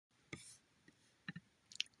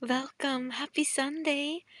Welcome, happy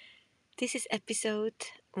Sunday. This is episode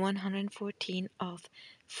 114 of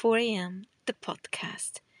 4 a.m. the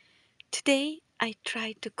podcast. Today I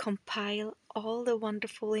tried to compile all the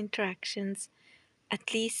wonderful interactions,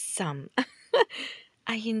 at least some,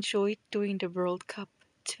 I enjoyed during the World Cup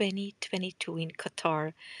 2022 in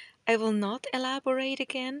Qatar. I will not elaborate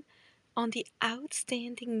again on the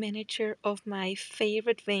outstanding manager of my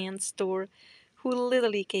favorite van store who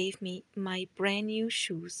literally gave me my brand new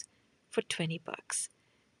shoes for 20 bucks.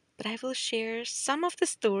 But I will share some of the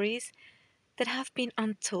stories that have been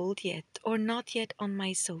untold yet or not yet on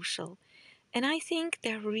my social, and I think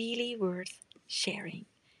they're really worth sharing.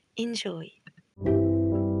 Enjoy.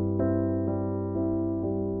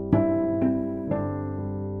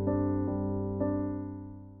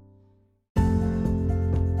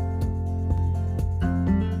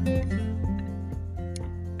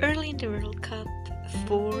 Early in the World Cup,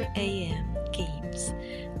 4 a.m. games.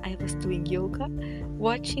 I was doing yoga,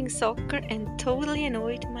 watching soccer, and totally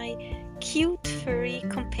annoyed my cute furry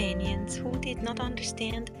companions who did not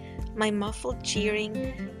understand my muffled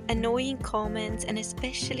cheering, annoying comments, and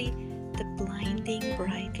especially the blinding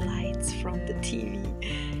bright lights from the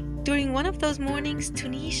TV. During one of those mornings,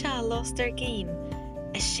 Tunisia lost their game.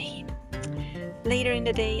 A shame. Later in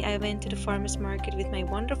the day, I went to the farmer's market with my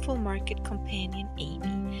wonderful market companion,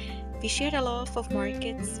 Amy. We shared a love of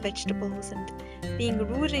markets, vegetables, and being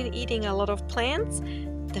rooted in eating a lot of plants.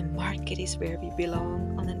 The market is where we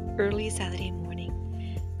belong on an early Saturday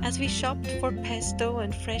morning. As we shopped for pesto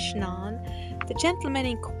and fresh naan, the gentleman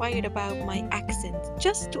inquired about my accent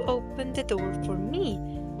just to open the door for me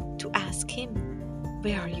to ask him,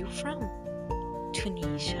 "Where are you from?"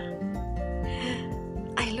 "Tunisia."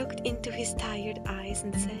 I looked into his tired eyes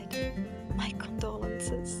and said, "My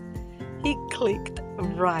condolences." He clicked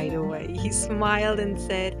right away. He smiled and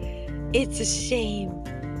said, "It's a shame."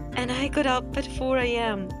 And I got up at 4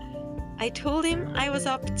 a.m. I told him I was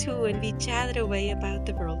up too, and we chatted away about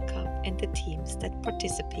the World Cup and the teams that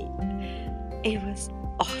participate. It was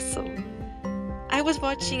awesome. I was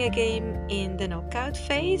watching a game in the knockout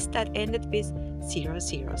phase that ended with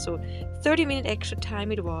 0-0. So 30-minute extra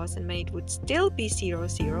time it was, and when it would still be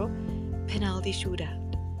 0-0, penalty shootout.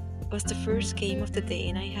 It was the first game of the day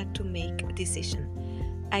and I had to make a decision.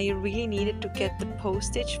 I really needed to get the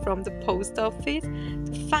postage from the post office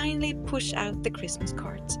to finally push out the Christmas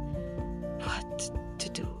cards. What to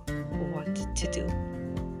do?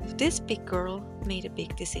 So this big girl made a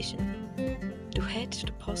big decision. To head to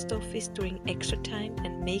the post office during extra time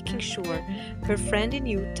and making sure her friend in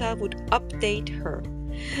Utah would update her.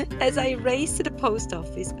 As I raced to the post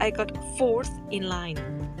office, I got fourth in line.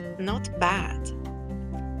 Not bad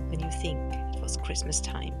when you think it was Christmas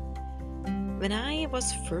time. When I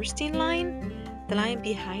was first in line, the line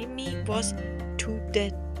behind me was to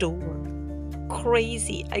the door.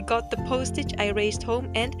 Crazy. I got the postage, I raced home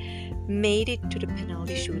and made it to the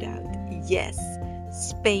penalty shootout. Yes,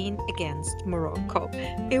 Spain against Morocco.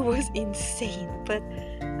 It was insane, but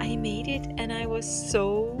I made it and I was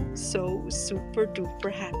so super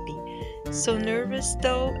duper happy. So nervous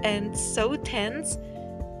though and so tense.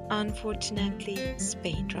 Unfortunately,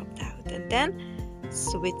 Spain dropped out and then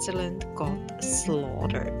Switzerland got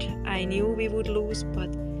slaughtered. I knew we would lose,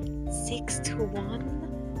 but 6-1?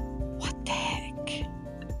 What the heck?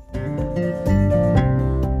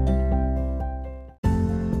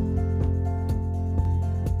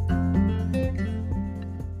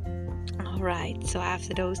 Alright, so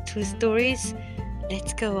after those two stories,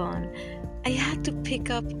 let's go on. I had to pick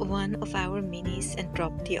up one of our minis and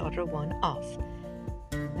drop the other one off.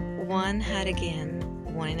 One had again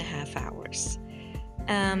 1.5 hours.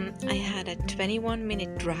 I had a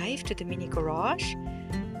 21-minute drive to the mini garage,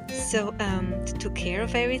 so took care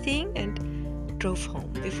of everything and drove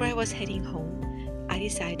home. Before I was heading home, I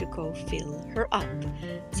decided to go fill her up.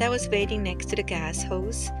 So I was waiting next to the gas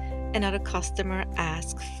hose. Another customer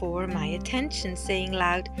asked for my attention, saying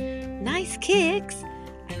loud, "Nice kicks!"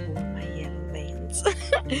 I wore my yellow Vans.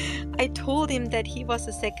 I told him that he was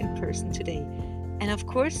the second person today. And of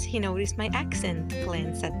course, he noticed my accent,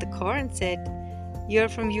 glanced at the car and said, "You're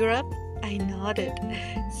from Europe?" I nodded.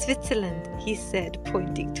 "Switzerland," he said,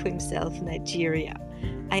 pointing to himself, "Nigeria."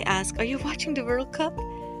 I asked, "Are you watching the World Cup?"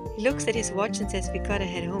 He looks at his watch and says, "We gotta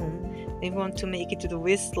head home. We want to make it to the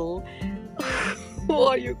whistle." Who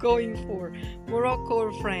are you going for, Morocco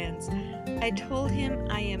or France? I told him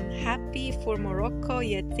I am happy for Morocco,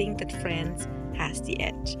 yet think that France has the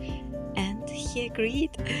edge. And he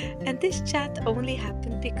agreed. And this chat only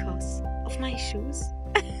happened because of my shoes.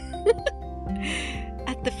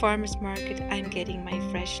 At the farmer's market, I'm getting my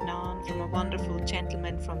fresh naan from a wonderful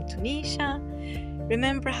gentleman from Tunisia.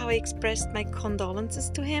 Remember how I expressed my condolences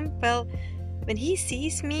to him? Well, when he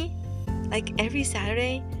sees me, like every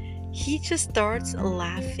Saturday, he just starts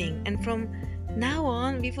laughing. And from now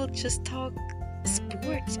on, we will just talk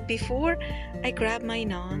sports before I grab my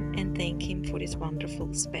naan and thank him for this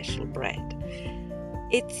wonderful special bread.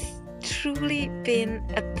 It's truly been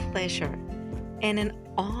a pleasure and an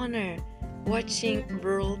honor watching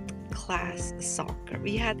world-class soccer.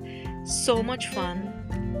 We had so much fun.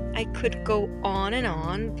 I could go on and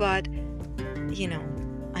on, but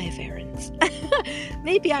I have errands.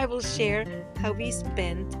 Maybe I will share how we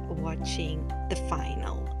spent watching the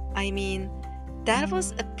final. I mean, that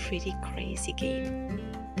was a pretty crazy game.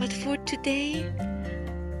 But for today,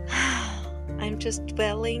 I'm just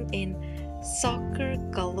dwelling in soccer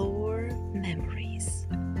galore memories.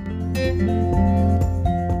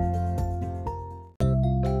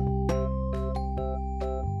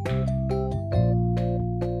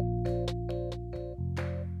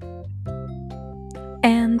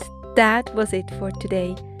 And that was it for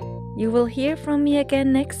today. You will hear from me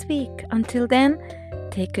again next week. Until then,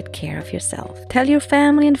 take good care of yourself. Tell your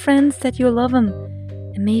family and friends that you love them.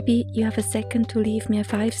 And maybe you have a second to leave me a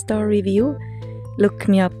 5-star review. Look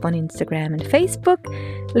me up on Instagram and Facebook.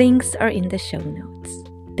 Links are in the show notes.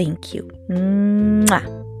 Thank you. Mwah.